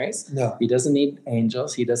missionaries. No. He doesn't need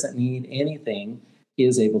angels. He doesn't need anything. He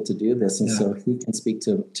is able to do this, and so he can speak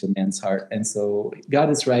to man's heart. And so God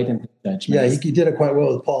is right in his judgment. Yeah, he did it quite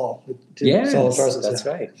well with Paul. Yes, that's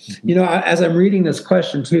right. You know, as I'm reading this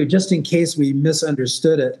question too, just in case we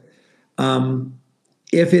misunderstood it,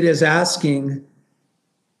 if it is asking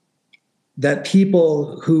that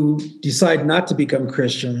people who decide not to become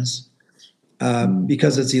Christians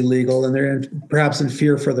because it's illegal and they're perhaps in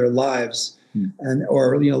fear for their lives,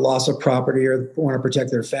 or loss of property, or want to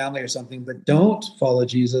protect their family or something, but don't follow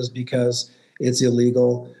Jesus because it's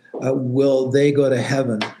illegal, will they go to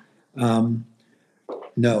heaven?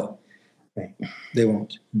 No, they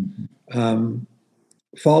won't.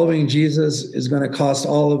 Following Jesus is going to cost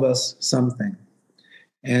all of us something.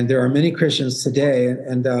 And there are many Christians today,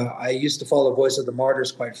 and I used to follow Voice of the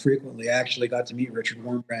Martyrs quite frequently. I actually got to meet Richard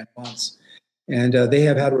Wurmbrand once. And they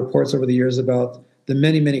have had reports over the years about the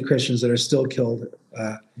many, many Christians that are still killed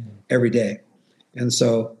every day. And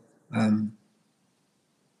so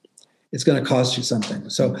it's going to cost you something.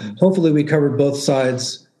 So hopefully we covered both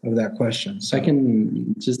sides of that question. So I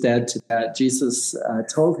can just add to that. Jesus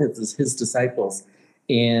told his disciples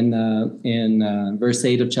in verse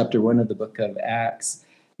 8 of chapter 1 of the book of Acts,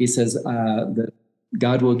 he says that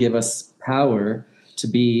God will give us power to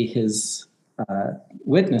be his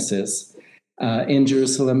witnesses in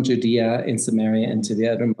Jerusalem, Judea, in Samaria, and to the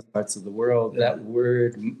uttermost parts of the world. That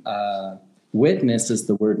word witness is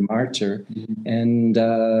the word martyr. And,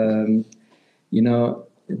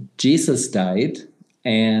 Jesus died,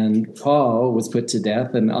 and Paul was put to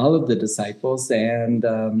death, and all of the disciples.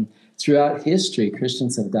 And throughout history,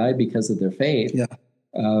 Christians have died because of their faith. Yeah.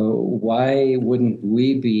 Why wouldn't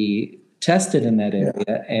we be tested in that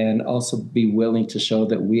area and also be willing to show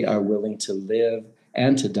that we are willing to live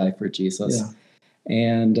and to die for Jesus? Yeah.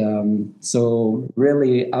 And so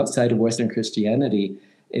really outside of Western Christianity,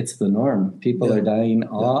 it's the norm. People are dying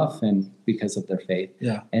off and because of their faith.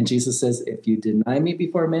 Yeah. And Jesus says, if you deny me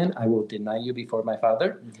before men, I will deny you before my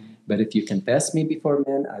Father. But if you confess me before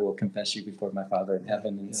men, I will confess you before my Father in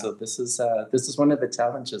heaven. And so this is one of the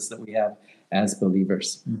challenges that we have as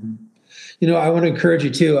believers. I want to encourage you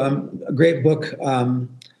too. A great book,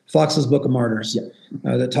 Fox's Book of Martyrs,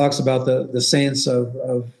 that talks about the saints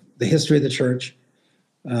of the history of the church,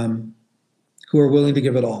 who are willing to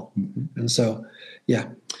give it all. And so,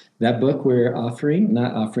 that book we're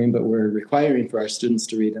but we're requiring for our students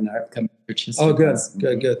to read in our upcoming church history. Oh, good, class.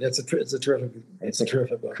 good. It's a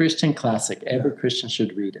terrific book. Christian classic. Every Christian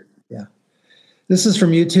should read it. Yeah. This is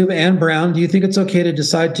from YouTube. Ann Brown. Do you think it's okay to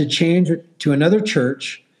decide to change to another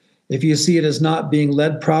church if you see it as not being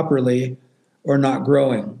led properly or not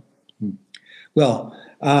growing? Well,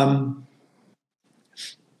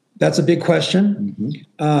 that's a big question.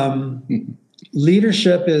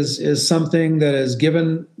 Leadership is something that is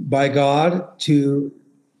given by God to,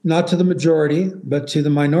 not to the majority, but to the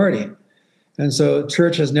minority. And so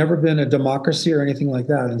church has never been a democracy or anything like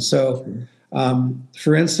that. And so,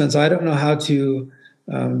 for instance, I don't know how to,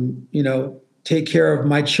 take care of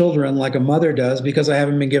my children like a mother does because I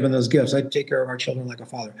haven't been given those gifts. I take care of our children like a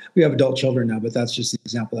father. We have adult children now, but that's just the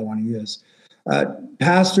example I want to use.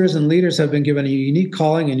 Pastors and leaders have been given a unique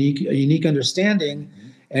calling, a unique understanding,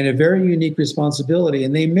 and a very unique responsibility.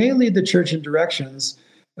 And they may lead the church in directions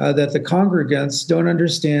that the congregants don't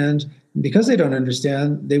understand. Because they don't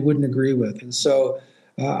understand, they wouldn't agree with. And so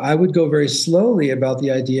I would go very slowly about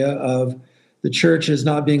the idea of the church is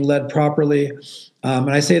not being led properly.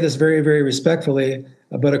 And I say this very, very respectfully,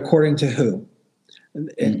 but according to who?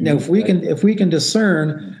 Now, if we can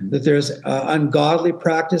discern that there's ungodly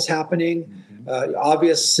practice happening,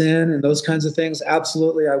 obvious sin and those kinds of things,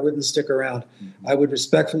 absolutely, I wouldn't stick around. I would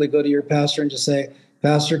respectfully go to your pastor and just say,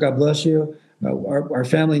 Pastor, God bless you. Our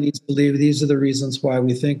family needs to leave. These are the reasons why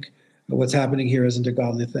we think what's happening here isn't a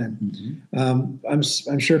godly thing. I'm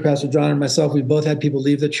sure Pastor John and myself, we both had people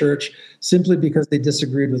leave the church simply because they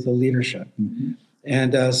disagreed with the leadership.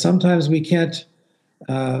 And sometimes we can't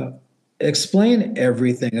explain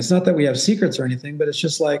everything. It's not that we have secrets or anything, but it's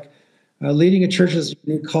just like leading a church is a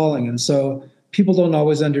unique calling. And so people don't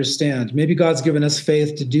always understand. Maybe God's given us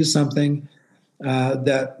faith to do something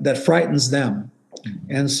that frightens them.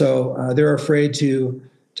 And so they're afraid to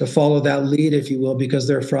follow that lead, if you will, because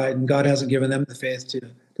they're frightened. God hasn't given them the faith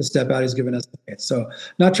to to step out. He's given us the faith. So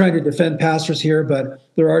not trying to defend pastors here, but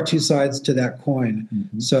there are two sides to that coin.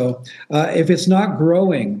 So if it's not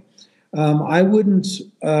growing, I wouldn't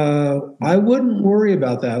worry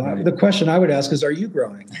about that. Right. The question I would ask is, are you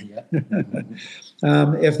growing? Yeah.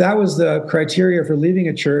 If that was the criteria for leaving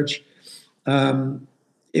a church,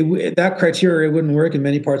 that criteria wouldn't work in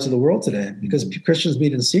many parts of the world today, because Christians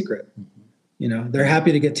meet in secret. You know, they're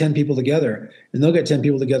happy to get 10 people together, and they'll get 10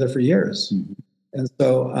 people together for years. And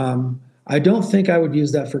so I don't think I would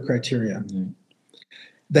use that for criteria.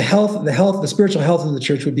 The spiritual health of the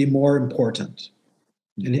church would be more important.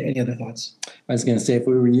 Any other thoughts? I was going to say, if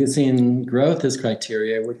we were using growth as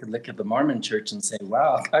criteria, we could look at the Mormon church and say,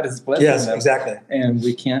 wow, God is blessing them. Yes, exactly. And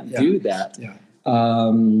we can't do that.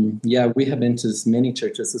 We have been to many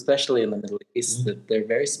churches, especially in the Middle East, that they're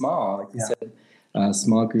very small, like you said,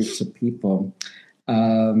 small groups of people.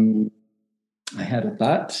 I had a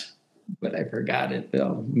thought, but I forgot it,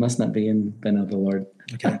 Bill. It must not been of the Lord.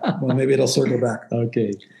 Okay. Well, maybe it'll circle back.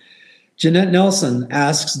 Okay. Jeanette Nelson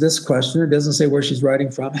asks this question. It doesn't say where she's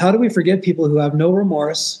writing from. How do we forgive people who have no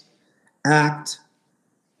remorse, act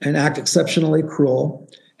exceptionally cruel?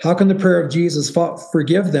 How can the prayer of Jesus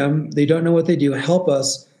forgive them? They don't know what they do. Help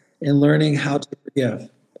us in learning how to forgive.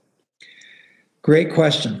 Great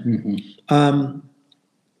question.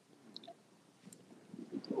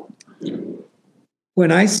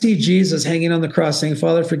 When I see Jesus hanging on the cross saying,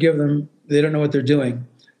 Father, forgive them, they don't know what they're doing,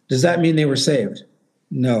 does that mean they were saved?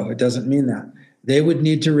 No, it doesn't mean that. They would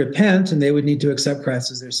need to repent, and they would need to accept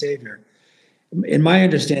Christ as their Savior. In my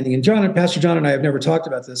understanding, and Pastor John and I have never talked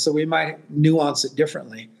about this, so we might nuance it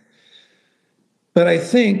differently. But I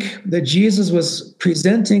think that Jesus was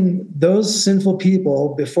presenting those sinful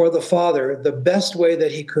people before the Father the best way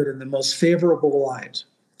that he could, in the most favorable light.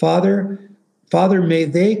 Father, may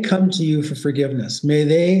they come to you for forgiveness. May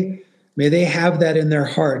they have that in their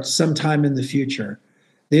hearts sometime in the future.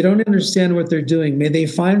 They don't understand what they're doing. May they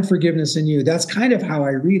find forgiveness in you. That's kind of how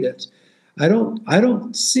I read it. I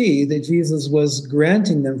don't see that Jesus was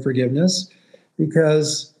granting them forgiveness,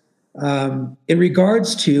 because in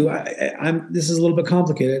regards to, this is a little bit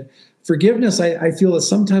complicated. Forgiveness, I feel, is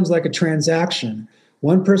sometimes like a transaction.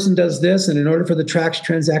 One person does this, and in order for the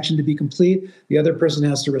transaction to be complete, the other person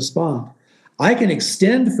has to respond. I can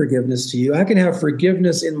extend forgiveness to you. I can have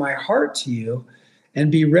forgiveness in my heart to you and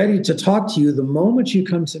be ready to talk to you the moment you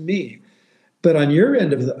come to me. But on your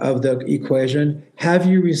end of the equation, have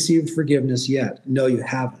you received forgiveness yet? No, you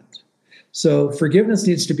haven't. So forgiveness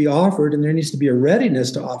needs to be offered, and there needs to be a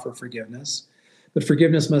readiness to offer forgiveness, but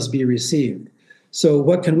forgiveness must be received. So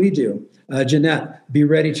what can we do? Jeanette, be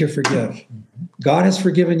ready to forgive. God has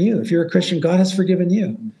forgiven you. If you're a Christian, God has forgiven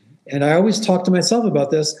you. And I always talk to myself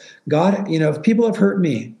about this. God, if people have hurt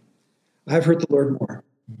me, I've hurt the Lord more.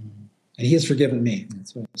 And he has forgiven me.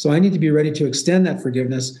 Right. So I need to be ready to extend that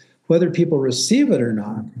forgiveness, whether people receive it or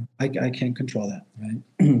not. I can't control that.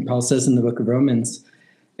 Right. Paul says in the book of Romans,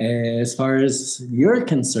 as far as you're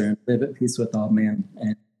concerned, live at peace with all men.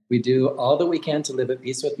 And we do all that we can to live at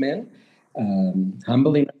peace with men,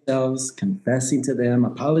 humbling ourselves, confessing to them,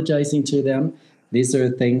 apologizing to them. These are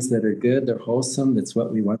things that are good, they're wholesome. That's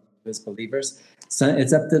what we want as believers. So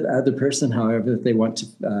it's up to the other person, however, if they want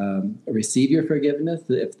to receive your forgiveness,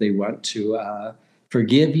 if they want to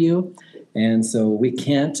forgive you. And so we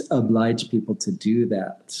can't oblige people to do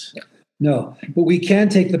that. No, but we can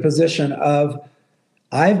take the position of,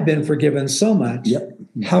 I've been forgiven so much,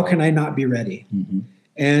 how can I not be ready?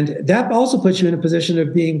 And that also puts you in a position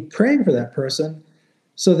of praying for that person,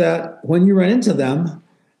 so that when you run into them,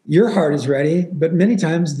 your heart is ready, but many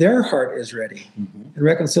times their heart is ready. And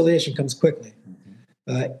reconciliation comes quickly.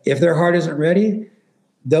 If their heart isn't ready,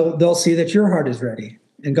 they'll see that your heart is ready,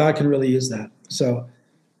 and God can really use that. So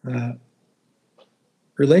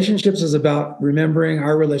relationships is about remembering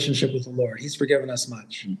our relationship with the Lord. He's forgiven us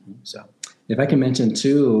much. So, if I can mention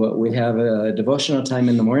too, we have a devotional time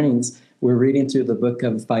in the mornings. We're reading through the book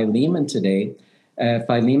of Philemon today.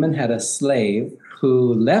 Philemon had a slave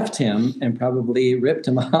who left him and probably ripped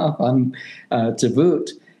him off to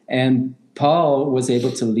boot. And Paul was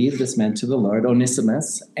able to lead this man to the Lord,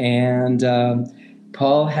 Onesimus, and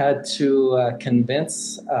Paul had to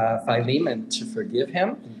convince Philemon to forgive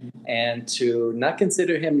him and to not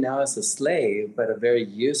consider him now as a slave, but a very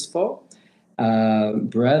useful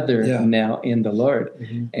brother now in the Lord.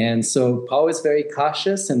 And so Paul was very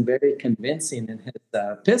cautious and very convincing in his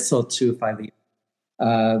epistle to Philemon.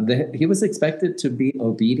 He was expected to be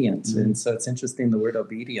obedient. And so it's interesting, the word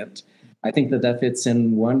obedient. I think that fits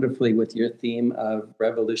in wonderfully with your theme of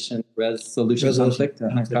conflict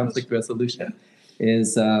resolution.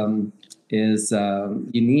 Is is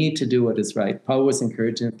you need to do what is right. Paul was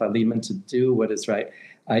encouraging Philemon to do what is right.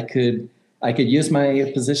 I could use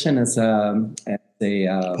my position as a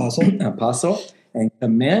apostle and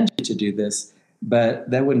command you to do this, but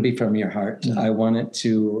that wouldn't be from your heart. No. I want it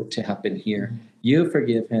to happen here. You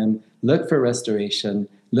forgive him, look for restoration,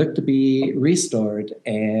 look to be restored,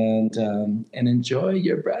 and enjoy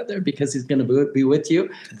your brother, because he's going to be with you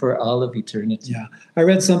for all of eternity. Yeah. I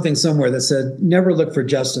read something somewhere that said, never look for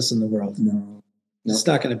justice in the world. No. It's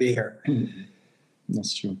not going to be here.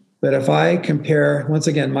 That's true. But if I compare, once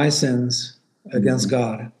again, my sins against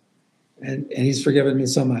God, and he's forgiven me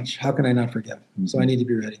so much, how can I not forgive? So I need to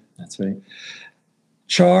be ready. That's right.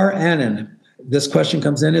 Char Annan, this question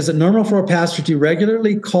comes in. Is it normal for a pastor to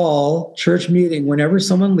regularly call church meeting whenever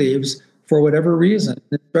someone leaves for whatever reason,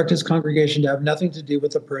 and instruct his congregation to have nothing to do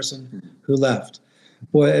with the person who left?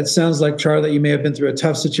 Boy, it sounds like, Char, that you may have been through a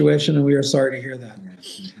tough situation, and we are sorry to hear that.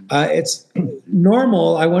 It's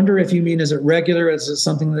normal. I wonder if you mean, is it regular? Is it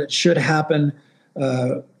something that should happen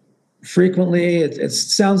frequently? It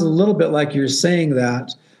sounds a little bit like you're saying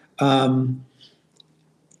that.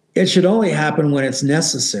 It should only happen when it's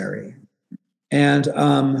necessary. And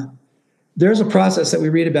there's a process that we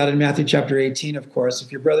read about in Matthew chapter 18, of course.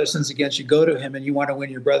 If your brother sins against you, go to him and you want to win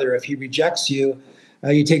your brother. If he rejects you,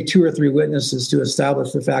 you take 2 or 3 witnesses to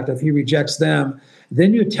establish the fact. If he rejects them,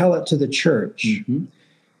 then you tell it to the church. Mm-hmm.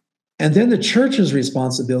 And then the church's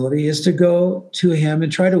responsibility is to go to him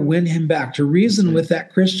and try to win him back, to reason with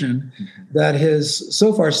that Christian that is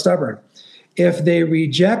so far stubborn. If they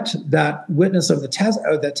reject that witness of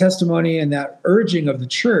that testimony and that urging of the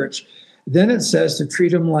church, then it says to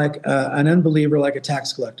treat him like an unbeliever, like a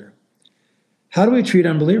tax collector. How do we treat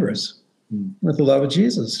unbelievers? With the love of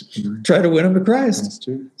Jesus. Try to win them to Christ. That's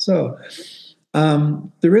true. So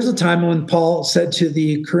there is a time when Paul said to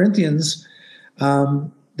the Corinthians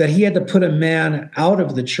that he had to put a man out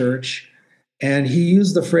of the church, and he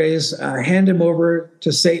used the phrase, hand him over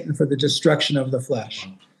to Satan for the destruction of the flesh.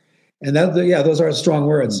 And those are strong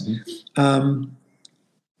words. Mm-hmm.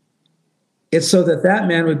 It's so that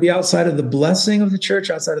man would be outside of the blessing of the church,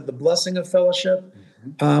 outside of the blessing of fellowship.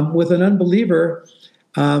 Mm-hmm. With an unbeliever,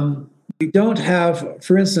 we don't have,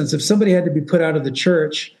 for instance, if somebody had to be put out of the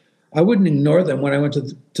church, I wouldn't ignore them when I went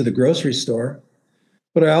to the grocery store,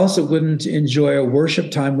 but I also wouldn't enjoy a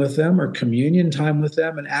worship time with them or communion time with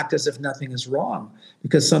them and act as if nothing is wrong,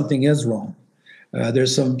 because something is wrong.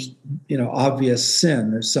 There's some, obvious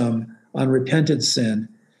sin. There's some unrepented sin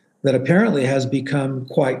that apparently has become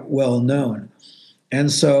quite well known.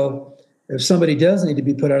 And so if somebody does need to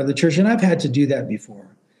be put out of the church, and I've had to do that before.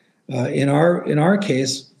 In our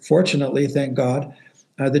case, fortunately, thank God,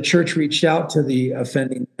 the church reached out to the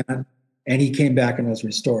offending man, and he came back and was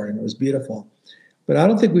restored, and it was beautiful. But I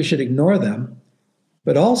don't think we should ignore them.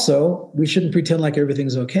 But also, we shouldn't pretend like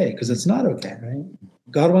everything's okay, because it's not okay, right?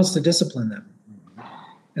 God wants to discipline them.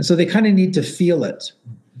 And so they kind of need to feel it.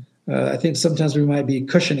 I think sometimes we might be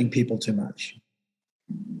cushioning people too much.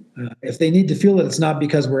 If they need to feel it, it's not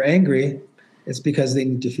because we're angry. It's because they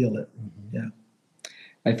need to feel it. Yeah.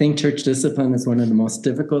 I think church discipline is one of the most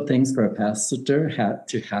difficult things for a pastor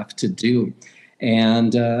to have to do.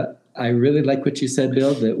 And I really like what you said,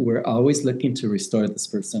 Bill, that we're always looking to restore this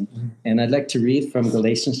person. Mm-hmm. And I'd like to read from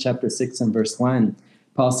Galatians chapter 6 and verse 1.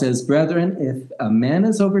 Paul says, "Brethren, if a man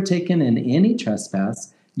is overtaken in any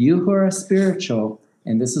trespass, you who are spiritual,"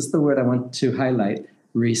 and this is the word I want to highlight,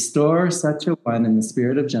 "restore such a one in the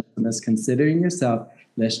spirit of gentleness, considering yourself,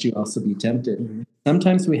 lest you also be tempted." Mm-hmm.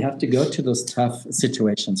 Sometimes we have to go to those tough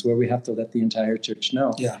situations where we have to let the entire church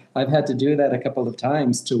know. Yeah. I've had to do that a couple of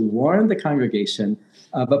times to warn the congregation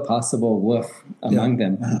of a possible wolf among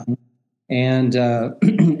them. Uh-huh. And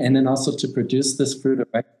then also to produce this fruit of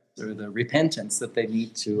righteousness, or the repentance that they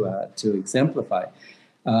need to exemplify.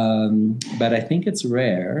 But I think it's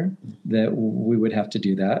rare that we would have to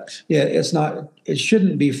do that. Yeah, it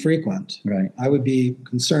shouldn't be frequent. Right. I would be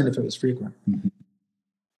concerned if it was frequent. Mm-hmm.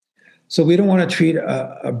 So we don't want to treat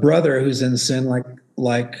a brother who's in sin like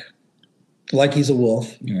he's a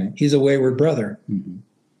wolf. Right. He's a wayward brother. Mm-hmm.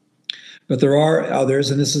 But there are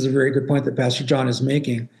others, and this is a very good point that Pastor John is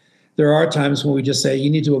making. There are times when we just say, you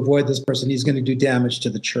need to avoid this person. He's going to do damage to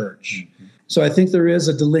the church. Mm-hmm. So I think there is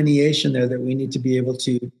a delineation there that we need to be able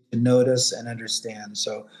to notice and understand.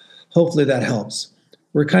 So hopefully that helps.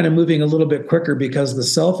 We're kind of moving a little bit quicker because the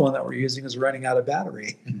cell phone that we're using is running out of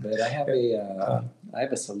battery. But I have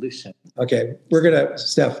a solution. Okay,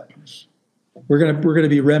 Steph, we're gonna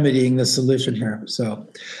be remedying the solution here. So,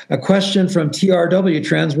 a question from TRW,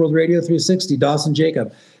 Trans World Radio 360, Dawson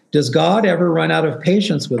Jacob: does God ever run out of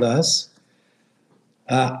patience with us?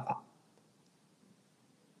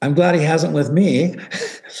 I'm glad he hasn't with me.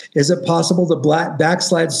 Is it possible to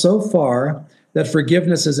backslide so far that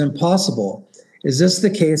forgiveness is impossible? Is this the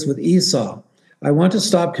case with Esau? I want to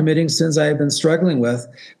stop committing sins I have been struggling with,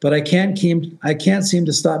 but I can't seem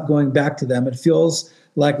to stop going back to them. It feels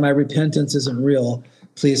like my repentance isn't real.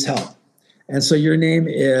 Please help. And so your name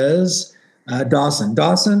is Dawson.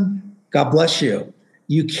 Dawson, God bless you.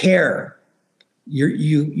 You care.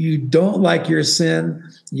 You don't like your sin.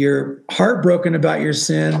 You're heartbroken about your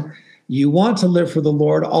sin. You want to live for the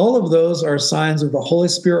Lord. All of those are signs of the Holy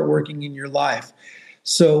Spirit working in your life.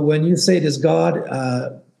 So when you say, does God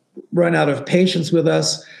run out of patience with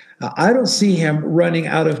us? I don't see him running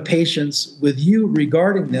out of patience with you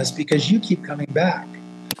regarding this, because you keep coming back.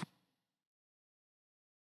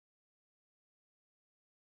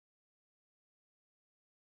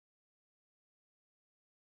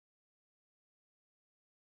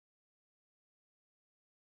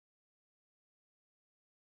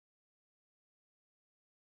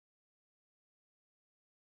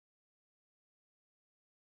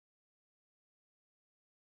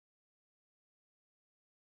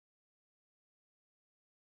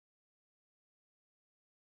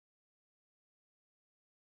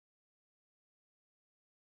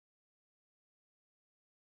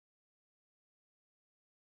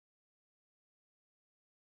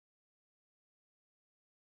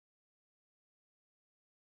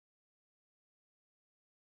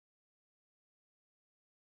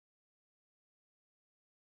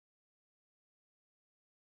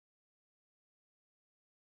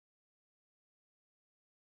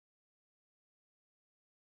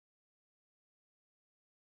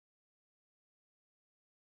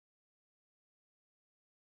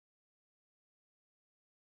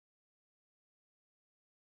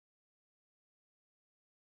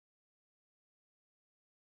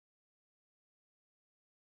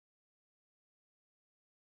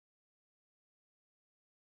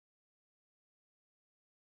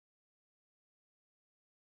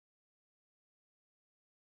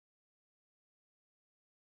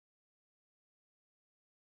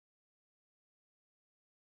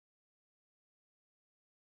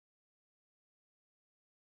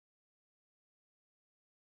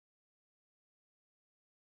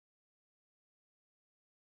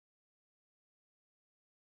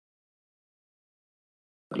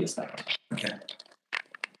 Okay.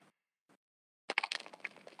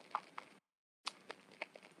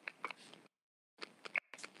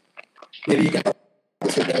 Maybe you can.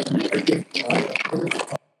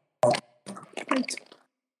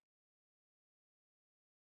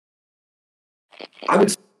 I would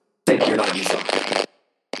say you're not Esau.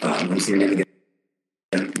 Let me see your name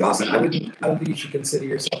again. Dawson. I don't think you should consider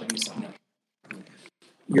yourself an Esau.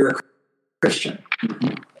 You're a Christian,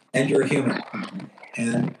 and you're a human.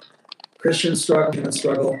 And Christians struggle, humans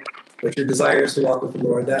struggle, but your desire is to walk with the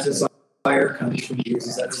Lord. That desire comes from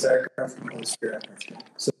Jesus. That desire comes from the Holy Spirit.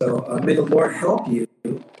 So may the Lord help you,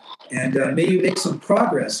 and may you make some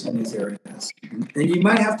progress in these areas. And you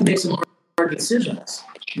might have to make some hard decisions.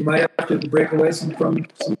 You might have to break away from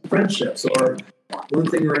some friendships, or one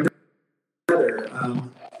thing or another.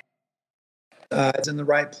 It's in the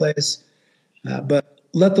right place, but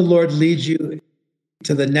let the Lord lead you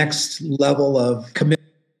to the next level of commitment.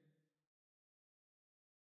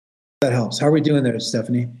 That helps. How are we doing there,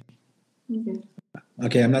 Stephanie? Mm-hmm.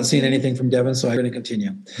 Okay, I'm not seeing anything from Devin, so I'm going to continue.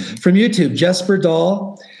 Mm-hmm. From YouTube, Jesper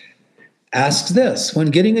Dahl asks this: when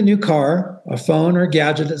getting a new car, a phone or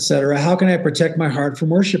gadget, etc., how can I protect my heart from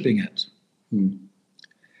worshiping it?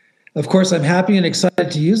 Of course, I'm happy and excited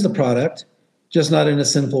to use the product, just not in a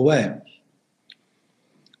sinful way.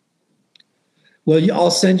 Well, I'll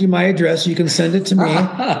send you my address. You can send it to me,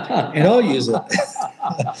 and I'll use it.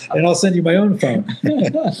 And I'll send you my own phone.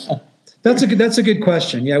 That's a good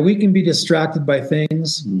question. Yeah, we can be distracted by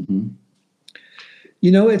things. Mm-hmm.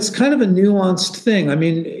 You know, it's kind of a nuanced thing. I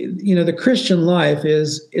mean, you know, the Christian life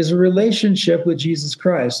is a relationship with Jesus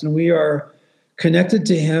Christ, and we are connected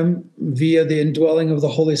to him via the indwelling of the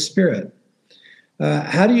Holy Spirit.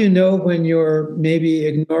 How do you know when you're maybe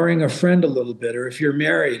ignoring a friend a little bit, or if you're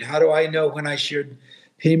married? How do I know when I should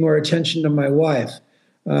pay more attention to my wife?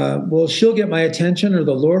 Well, she'll get my attention, or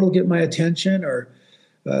the Lord will get my attention, or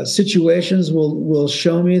situations will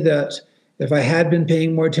show me that if I had been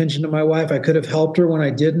paying more attention to my wife, I could have helped her when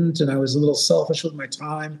I didn't, and I was a little selfish with my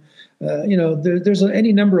time. You know, there's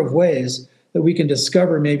any number of ways that we can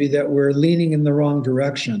discover maybe that we're leaning in the wrong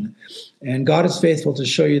direction. And God is faithful to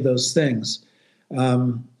show you those things.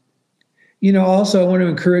 You know, also I want to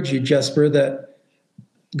encourage you, Jesper, that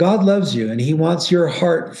God loves you and he wants your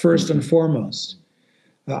heart first and foremost.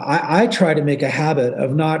 I try to make a habit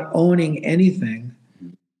of not owning anything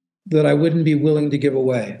that I wouldn't be willing to give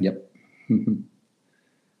away. Yep.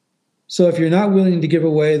 So if you're not willing to give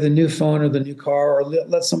away the new phone or the new car or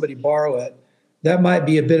let somebody borrow it, that might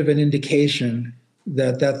be a bit of an indication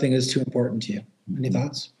that that thing is too important to you. Any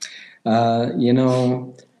thoughts?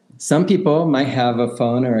 Some people might have a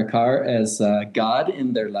phone or a car as God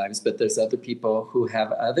in their lives, but there's other people who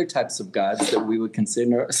have other types of gods that we would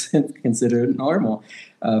consider normal.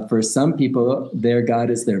 For some people, their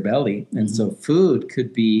God is their belly. And so food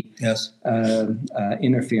could be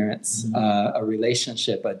interference, a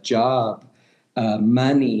relationship, a job,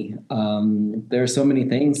 money. There are so many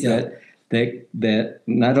things that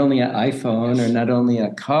not only an iPhone or not only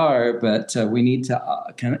a car, but we need to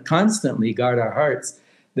constantly guard our hearts,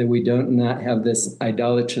 that we don't not have this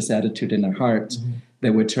idolatrous attitude in our heart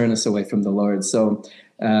that would turn us away from the Lord. So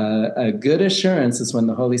a good assurance is when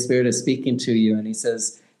the Holy Spirit is speaking to you and he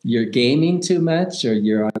says, you're gaming too much, or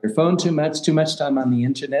you're on your phone too much time on the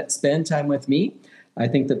internet, spend time with me. I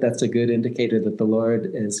think that that's a good indicator that the Lord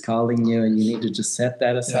is calling you, and you need to just set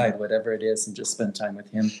that aside, whatever it is, and just spend time with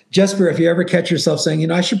him. Jesper, if you ever catch yourself saying,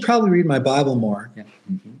 I should probably read my Bible more,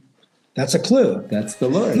 that's a clue. That's the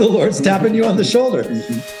Lord. The Lord's tapping you on the shoulder.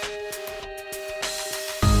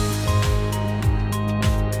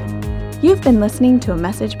 You've been listening to a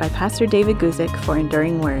message by Pastor David Guzik for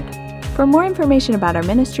Enduring Word. For more information about our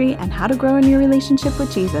ministry and how to grow in your relationship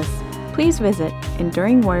with Jesus, please visit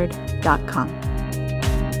enduringword.com.